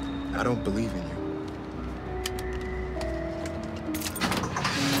 I don't believe in you.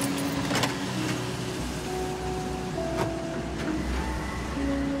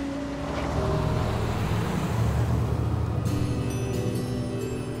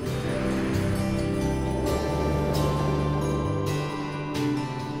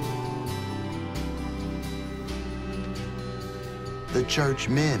 The church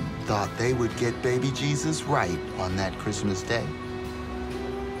men thought they would get baby Jesus right on that Christmas day.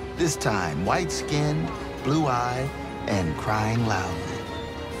 This time, white-skinned, blue-eyed, and crying loudly.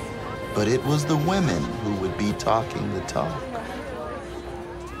 But it was the women who would be talking the talk.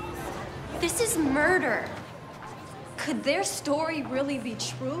 This is murder. Could their story really be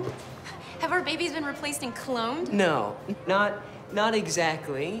true? Have our babies been replaced and cloned? No, not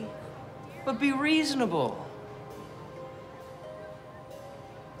exactly. But be reasonable.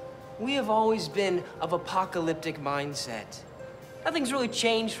 We have always been of apocalyptic mindset. Nothing's really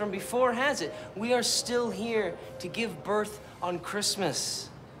changed from before, has it? We are still here to give birth on Christmas.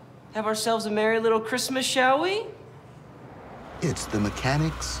 Have ourselves a merry little Christmas, shall we? It's the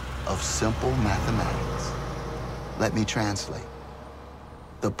mechanics of simple mathematics. Let me translate.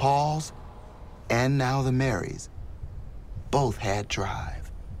 The Pauls, and now the Marys, both had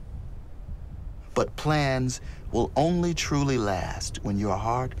drive. But plans will only truly last when your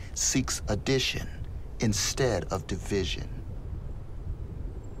heart seeks addition instead of division.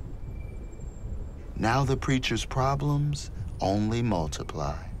 Now the preacher's problems only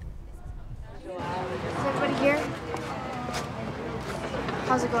multiply. Is everybody here?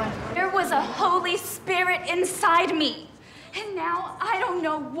 How's it going? There was a Holy Spirit inside me. And now I don't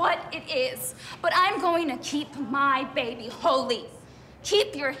know what it is, but I'm going to keep my baby holy.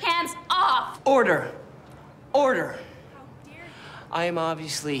 Keep your hands off. Order. Order. I am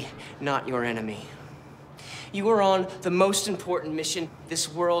obviously not your enemy. You are on the most important mission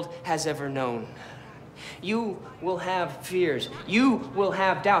this world has ever known. You will have fears. You will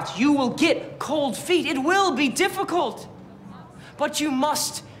have doubts. You will get cold feet. It will be difficult. But you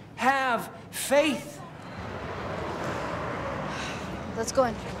must have faith. Let's go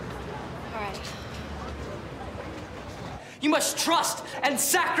in. All right. You must trust and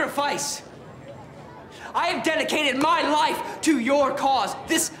sacrifice. I have dedicated my life to your cause,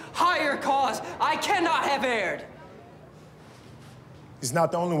 this higher cause I cannot have erred. He's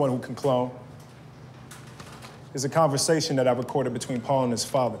not the only one who can clone. There's a conversation that I recorded between Paul and his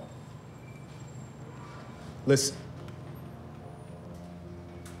father. Listen.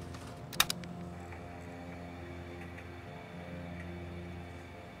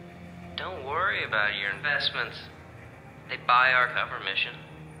 Don't worry about your investments. They buy our cover mission.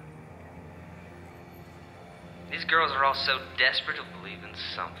 These girls are all so desperate to believe in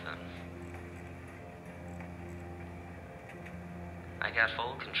something. I got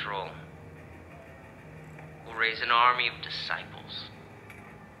full control. We'll raise an army of disciples.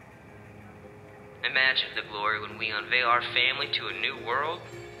 Imagine the glory when we unveil our family to a new world.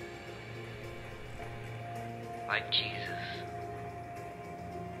 Like Jesus.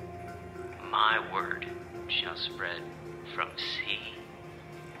 My word shall spread from sea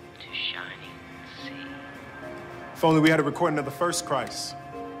to shining sea. If only we had a recording of the first Christ.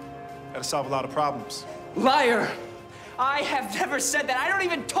 That'd solve a lot of problems. Liar! I have never said that. I don't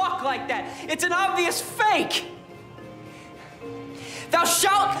even talk like that. It's an obvious fake. Thou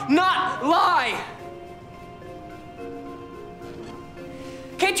shalt not lie.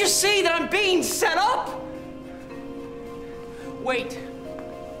 Can't you see that I'm being set up? Wait.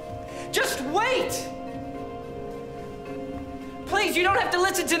 Just wait. Please, you don't have to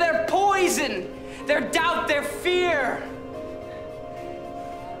listen to their poison, their doubt, their fear.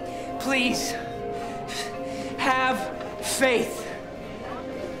 Please, have faith.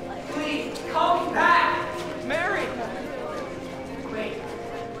 Please, come back. Mary. Wait.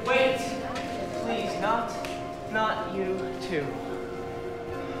 Please, not you too.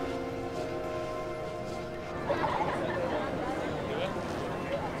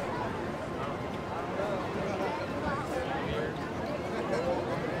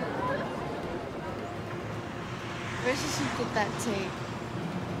 Where did you get that tape?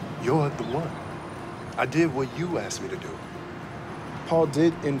 You're the one. I did what you asked me to do. Paul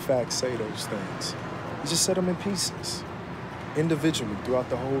did, in fact, say those things. He just said them in pieces, individually, throughout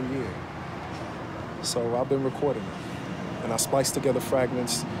the whole year. So I've been recording them, and I spliced together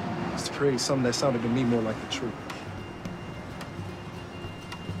fragments to create something that sounded to me more like the truth.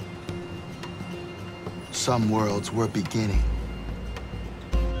 Some worlds were beginning,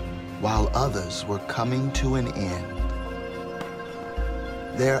 while others were coming to an end.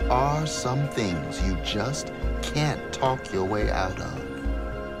 There are some things you just can't talk your way out of.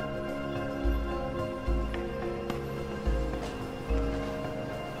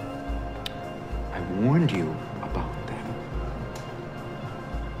 I warned you about them.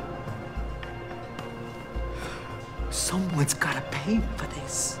 Someone's gotta pay for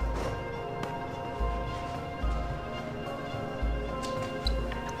this.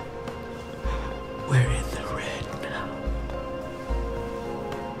 We're in the red now.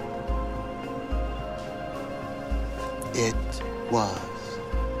 It was.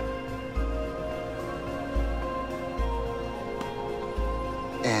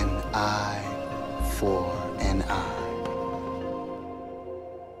 An eye for an eye.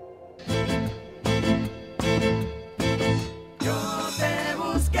 Yo te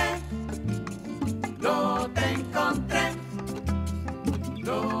busqué, no te encontré,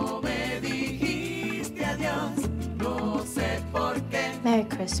 no me dijiste adiós, no sé por qué. Merry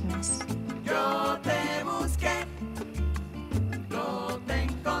Christmas. Yo te busqué, no te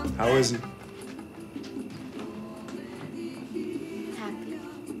encontré. How is he? Happy.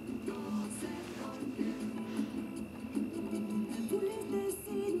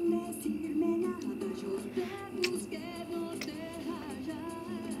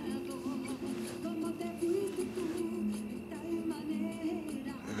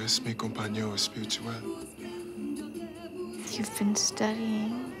 Es mi compañero espiritual. You've been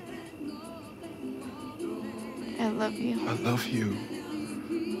studying. I love you. I love you.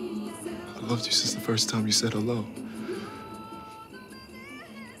 I loved you since the first time you said hello.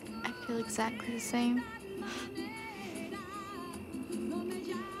 I feel exactly the same.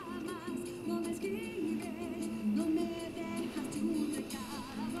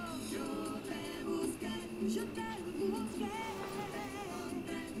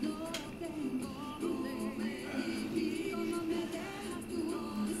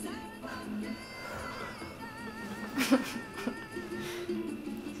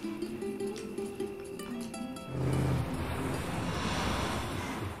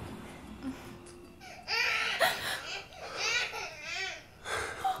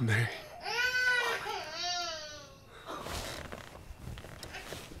 Mary.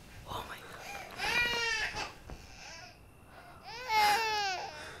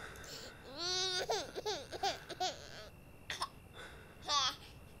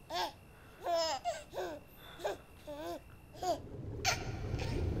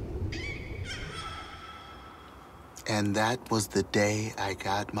 And that was the day I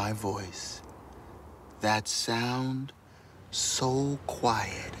got my voice. That sound, so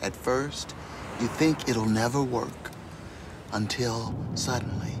quiet. At first, you think it'll never work. Until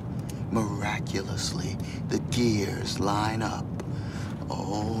suddenly, miraculously, the gears line up.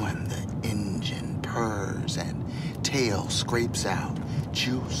 Oh, and the engine purrs and tail scrapes out,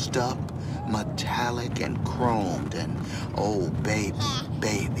 juiced up, metallic and chromed, and oh, baby,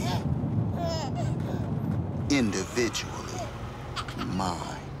 baby. Individually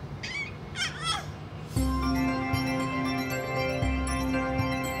mine.